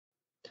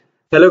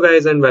Hello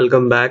guys and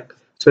welcome back.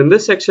 So in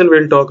this section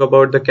we'll talk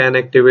about the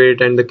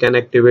CanActivate and the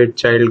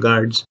CanActivateChild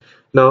guards.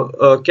 Now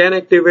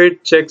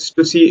CanActivate checks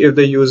to see if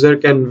the user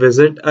can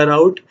visit a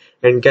route,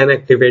 and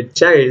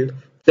CanActivateChild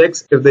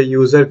checks if the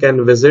user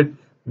can visit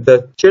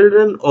the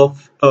children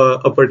of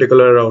a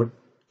particular route.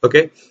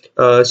 Okay,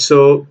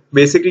 so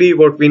basically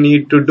what we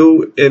need to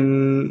do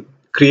in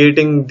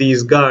creating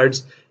these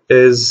guards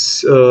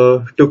is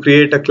to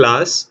create a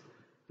class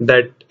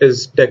that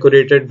is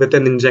decorated with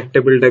an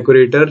injectable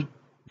decorator,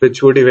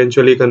 which would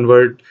eventually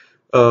convert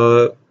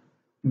uh,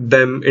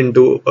 them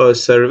into a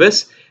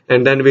service.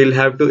 And then we'll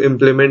have to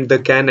implement the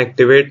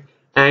CanActivate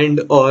and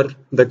or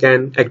the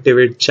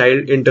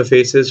CanActivateChild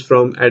interfaces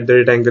from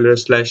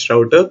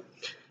 @Angular/router.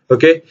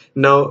 Okay,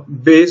 now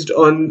based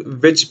on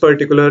which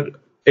particular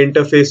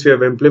interface we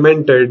have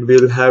implemented,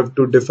 we'll have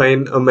to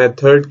define a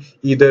method,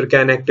 either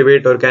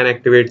CanActivate or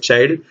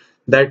CanActivateChild,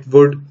 that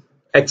would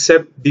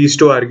accept these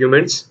two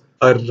arguments,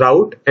 a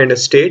route and a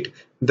state,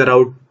 the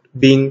route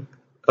being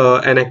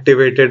an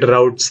activated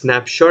route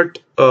snapshot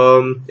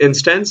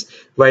instance,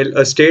 while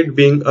a state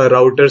being a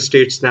router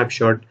state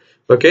snapshot.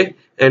 Okay,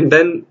 and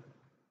then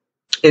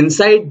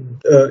inside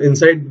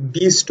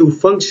these two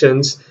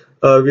functions,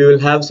 we will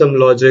have some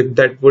logic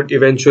that would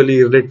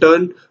eventually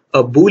return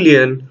a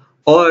boolean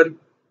or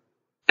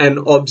an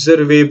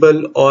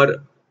observable or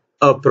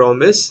a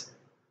promise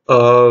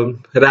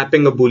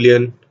wrapping a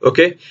boolean.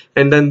 Okay,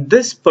 and then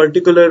this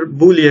particular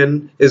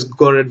boolean is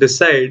going to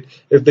decide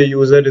if the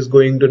user is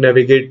going to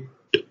navigate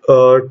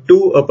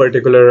to a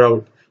particular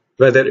route,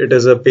 whether it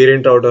is a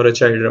parent route or a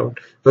child route.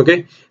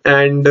 Okay,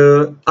 and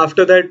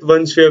after that,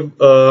 once we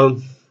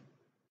have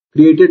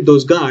created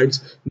those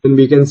guards, then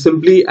we can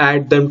simply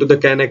add them to the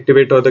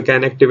CanActivate or the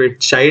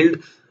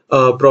CanActivateChild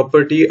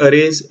property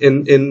arrays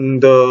in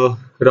the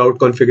route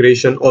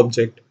configuration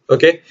object.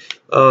 Okay,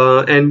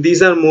 and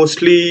these are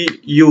mostly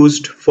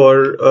used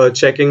for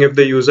checking if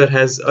the user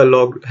has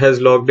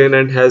logged in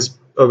and has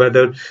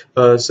whether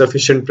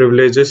sufficient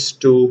privileges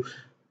to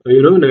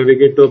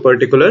navigate to a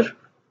particular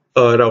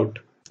route.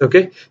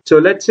 Okay, so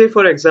let's say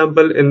for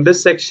example in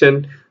this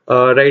section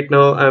right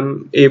now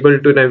I'm able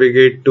to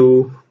navigate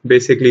to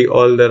basically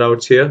all the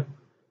routes here,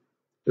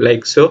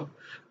 like so.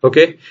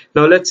 Okay,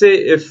 now let's say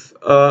if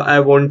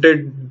I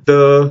wanted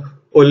the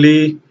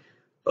only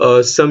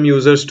some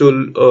users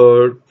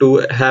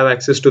to have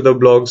access to the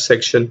blogs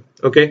section.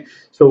 Okay,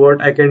 so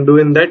what I can do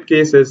in that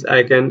case is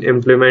I can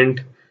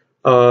implement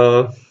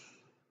a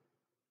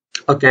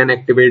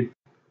CanActivate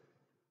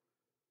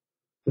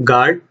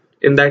guard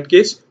in that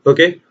case.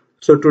 Okay,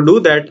 so to do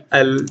that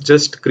I'll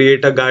just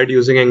create a guard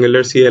using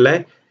Angular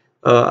CLI.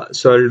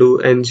 So I'll do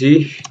ng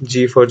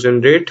g for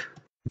generate,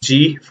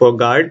 g for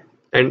guard,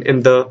 and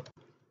in the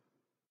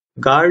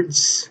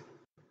guards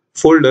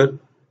folder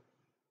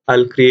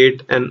I'll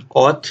create an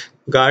auth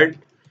guard.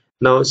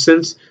 Now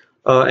since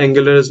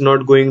Angular is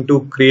not going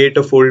to create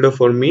a folder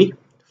for me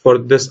for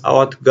this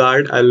auth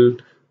guard, I'll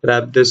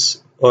wrap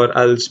this, or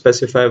I'll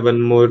specify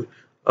one more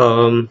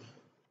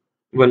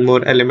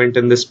element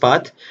in this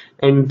path,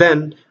 and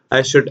then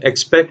I should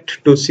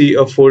expect to see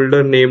a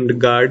folder named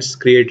guards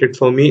created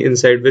for me,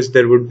 inside which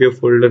there would be a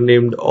folder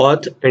named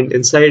auth, and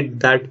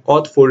inside that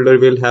auth folder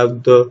will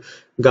have the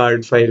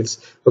guard files.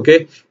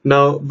 Okay,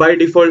 now by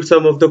default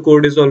some of the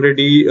code is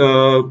already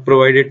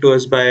provided to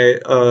us by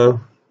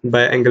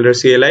Angular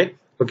CLI.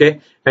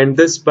 Okay, and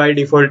this by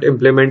default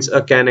implements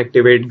a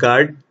CanActivate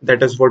guard.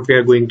 That is what we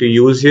are going to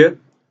use here.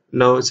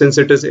 Now since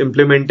it is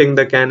implementing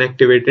the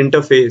CanActivate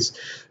interface,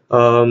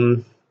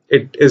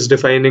 it is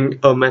defining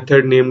a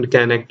method named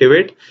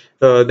CanActivate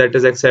that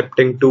is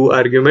accepting two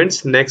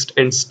arguments, next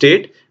and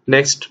state,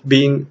 next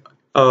being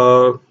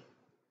an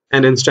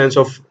instance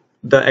of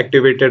the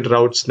activated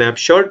route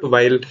snapshot,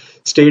 while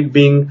state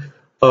being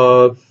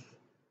an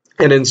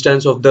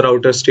instance of the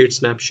router state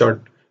snapshot.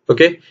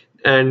 Okay,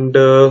 and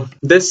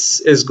this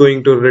is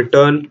going to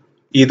return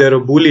either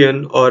a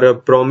boolean or a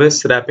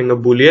promise wrapping a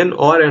boolean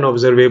or an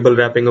observable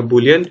wrapping a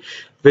boolean,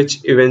 which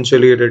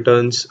eventually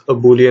returns a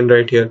boolean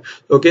right here.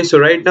 Okay, so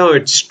right now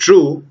it's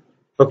true.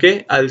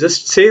 Okay, I'll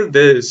just save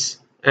this,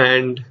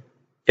 and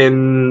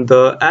in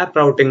the app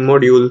routing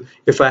module,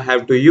 if I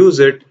have to use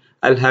it,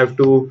 I'll have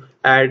to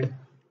add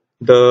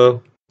the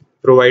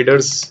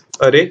providers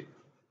array.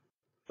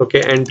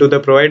 Okay, and to the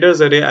providers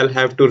array I'll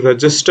have to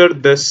register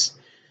this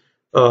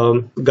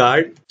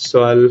guard.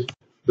 So I'll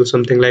do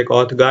something like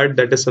auth guard.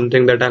 That is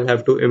something that I'll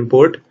have to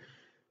import,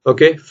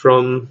 okay,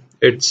 from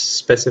its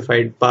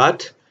specified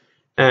path.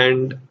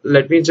 And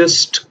let me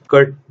just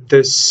cut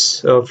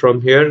this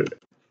from here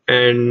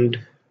and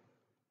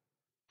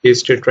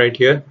paste it right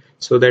here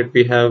so that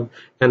we have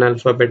an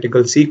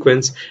alphabetical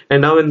sequence.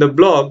 And now in the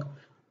blog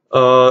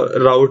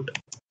route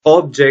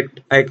object,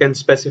 I can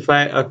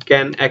specify a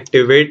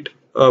CanActivate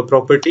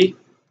property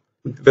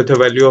with a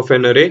value of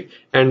an array,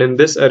 and in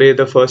this array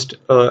the first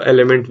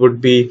element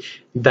would be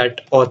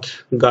that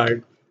auth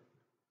guard.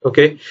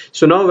 Okay,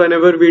 so now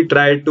whenever we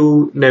try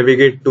to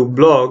navigate to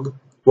blog,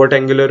 what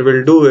Angular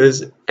will do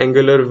is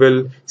Angular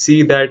will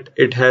see that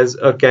it has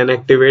a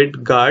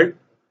CanActivate guard.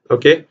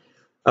 Okay,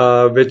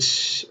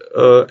 which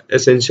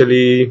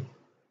essentially,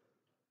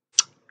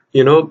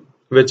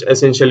 which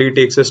essentially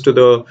takes us to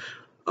the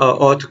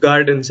auth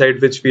guard,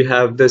 inside which we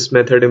have this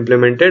method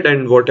implemented,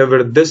 and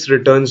whatever this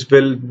returns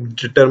will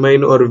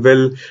determine or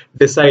will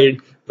decide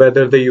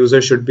whether the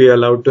user should be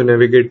allowed to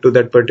navigate to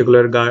that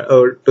particular guard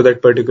or to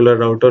that particular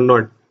route or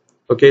not.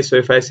 Okay, so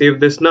if I save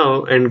this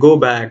now and go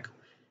back,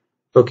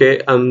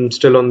 okay, I'm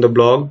still on the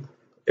blog.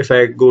 If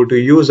I go to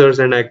users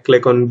and I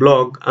click on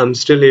blog, I'm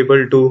still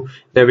able to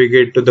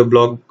navigate to the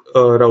blog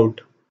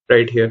route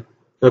right here.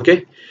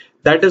 Okay,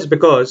 that is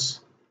because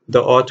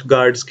the auth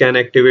guard's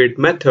CanActivate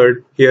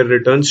method here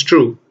returns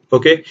true.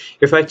 Okay,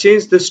 if I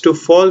change this to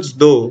false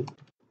though,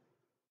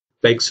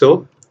 like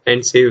so,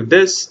 and save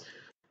this,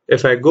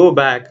 if I go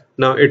back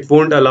now, it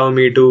won't allow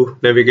me to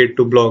navigate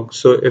to blog.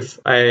 So if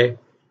I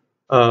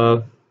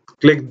uh,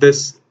 click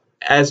this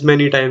as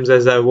many times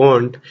as I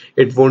want,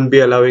 it won't be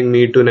allowing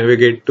me to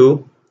navigate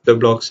to the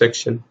blog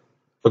section.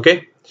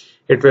 Okay,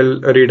 it will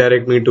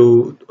redirect me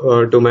to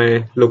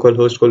my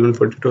localhost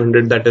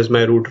 :4200. That is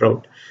my root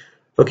route.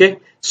 Okay,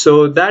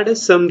 so that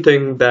is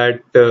something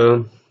that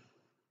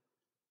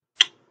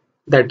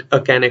that a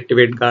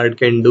CanActivate guard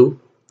can do.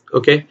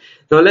 Okay,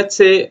 now let's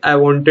say I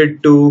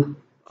wanted to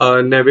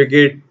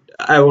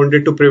I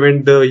wanted to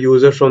prevent the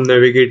user from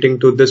navigating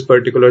to this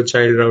particular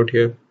child route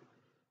here.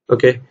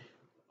 Okay,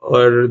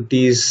 or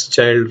these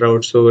child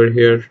routes over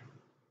here.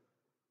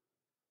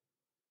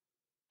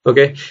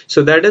 Okay,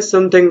 so that is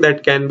something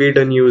that can be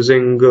done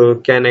using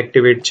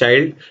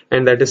CanActivateChild,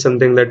 and that is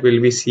something that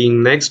we'll be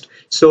seeing next.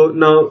 So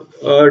now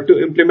to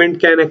implement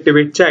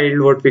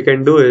CanActivateChild, what we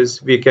can do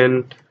is we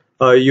can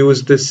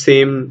use the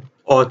same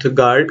auth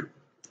guard.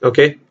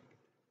 Okay,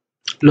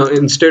 now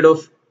instead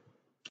of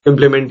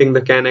implementing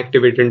the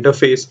CanActivate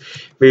interface,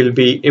 we'll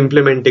be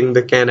implementing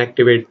the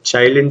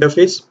CanActivateChild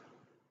interface,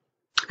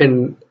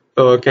 and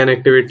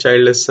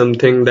CanActivateChild is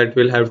something that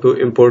we'll have to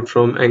import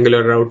from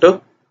Angular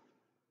router.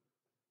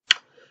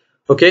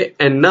 Okay,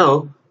 and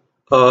now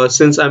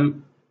since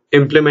I'm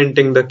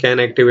implementing the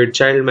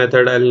CanActivateChild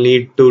method, I'll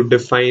need to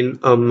define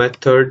a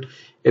method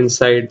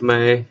inside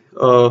my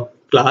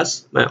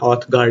class, my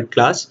auth guard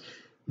class,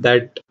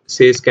 that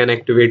says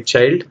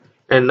CanActivateChild.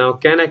 And now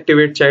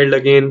CanActivateChild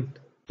again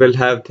will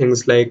have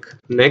things like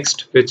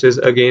next, which is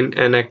again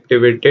an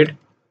activated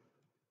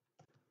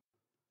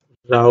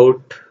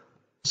route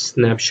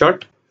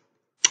snapshot.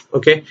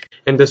 Okay,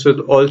 and this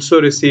will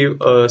also receive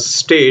a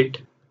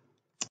state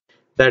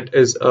that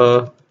is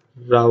a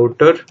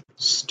router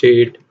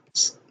state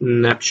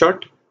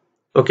snapshot.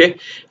 Okay,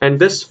 and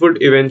this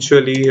would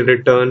eventually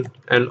return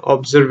an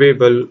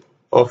observable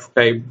of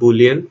type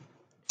boolean,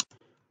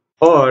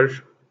 or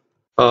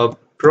a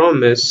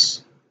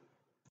promise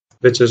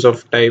which is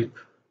of type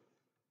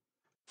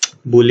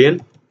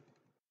boolean,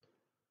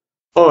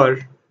 or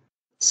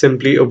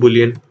simply a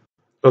boolean.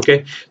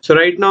 Okay, so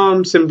right now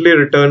I'm simply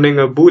returning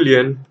a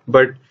boolean,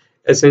 but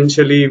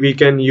essentially we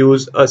can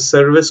use a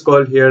service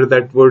call here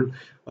that would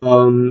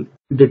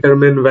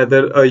determine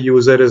whether a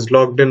user is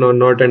logged in or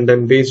not, and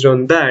then based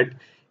on that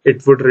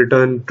it would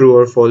return true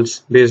or false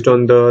based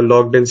on the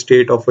logged in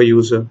state of a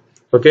user.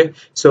 Okay,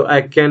 so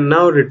I can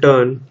now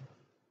return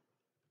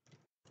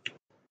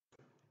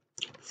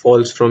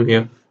false from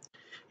here.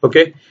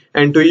 Okay,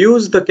 and to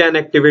use the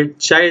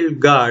CanActivateChild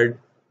guard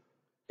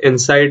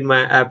inside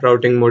my app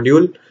routing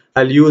module,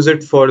 I'll use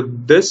it for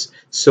this.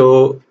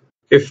 So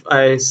if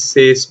I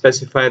say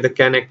specify the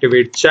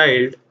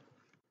CanActivateChild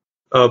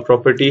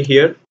property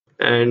here,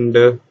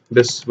 and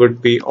this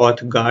would be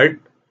auth guard.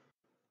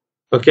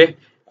 Okay,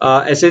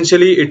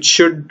 essentially it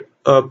should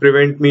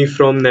prevent me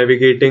from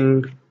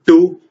navigating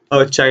to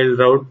a child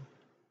route.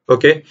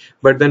 Okay,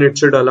 but then it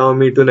should allow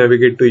me to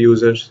navigate to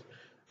users.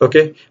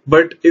 Okay,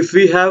 but if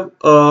we have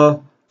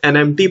an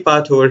empty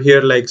path over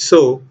here like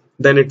so,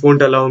 then it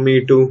won't allow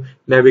me to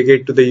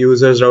navigate to the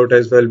users route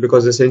as well,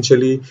 because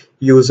essentially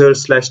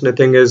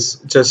user/nothing is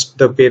just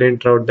the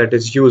parent route, that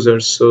is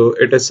users. So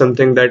it is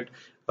something that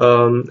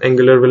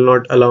Angular will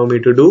not allow me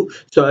to do.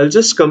 So I'll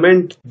just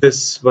comment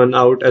this one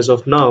out as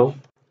of now,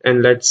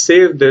 and let's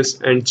save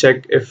this and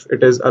check if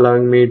it is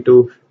allowing me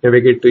to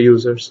navigate to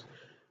users.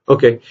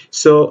 Okay,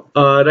 so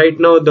right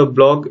now the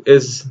blog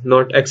is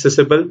not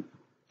accessible.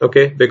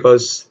 Okay,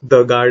 because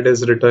the guard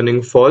is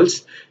returning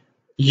false.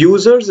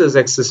 Users is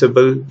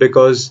accessible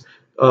because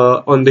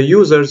on the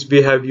users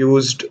we have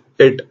used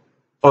it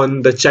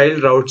on the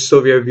child route,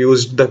 so we have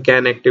used the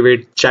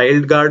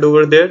CanActivateChild guard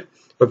over there.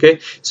 Okay,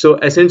 so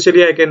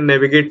essentially I can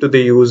navigate to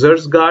the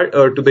users guard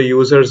or to the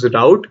users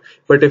route,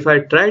 but if I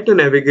try to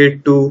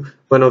navigate to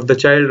one of the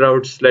child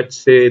routes, let's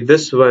say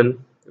this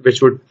one,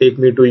 which would take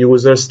me to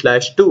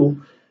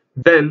user/2,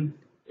 then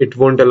it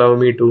won't allow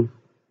me to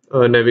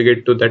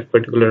navigate to that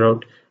particular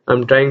route.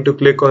 I'm trying to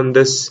click on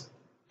this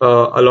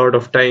a lot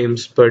of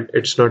times, but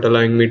it's not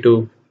allowing me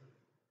to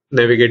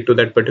navigate to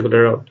that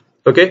particular route.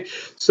 Okay,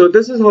 so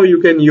this is how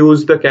you can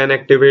use the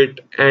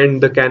CanActivate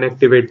and the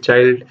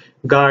CanActivateChild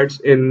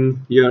guards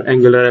in your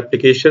Angular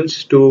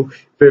applications to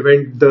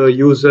prevent the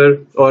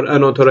user or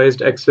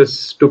unauthorized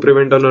access, to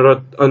prevent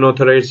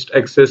unauthorized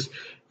access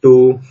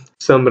to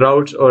some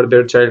routes or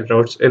their child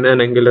routes in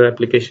an Angular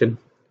application.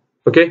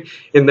 Okay,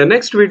 in the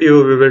next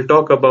video we will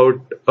talk about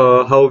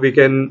how we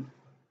can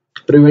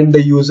prevent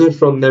the user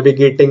from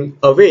navigating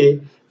away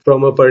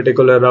from a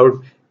particular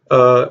route.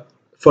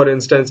 For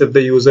instance, if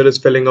the user is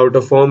filling out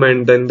a form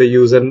and then the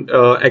user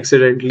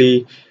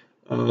accidentally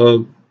uh,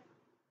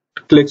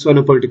 clicks on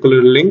a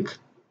particular link,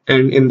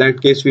 and in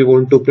that case we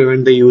want to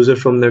prevent the user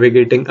from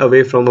navigating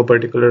away from a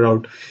particular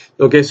route.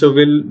 Okay, so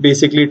we'll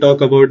basically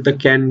talk about the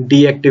can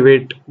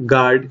deactivate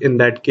guard in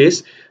that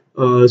case.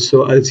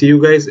 So I'll see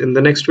you guys in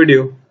the next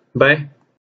video. Bye.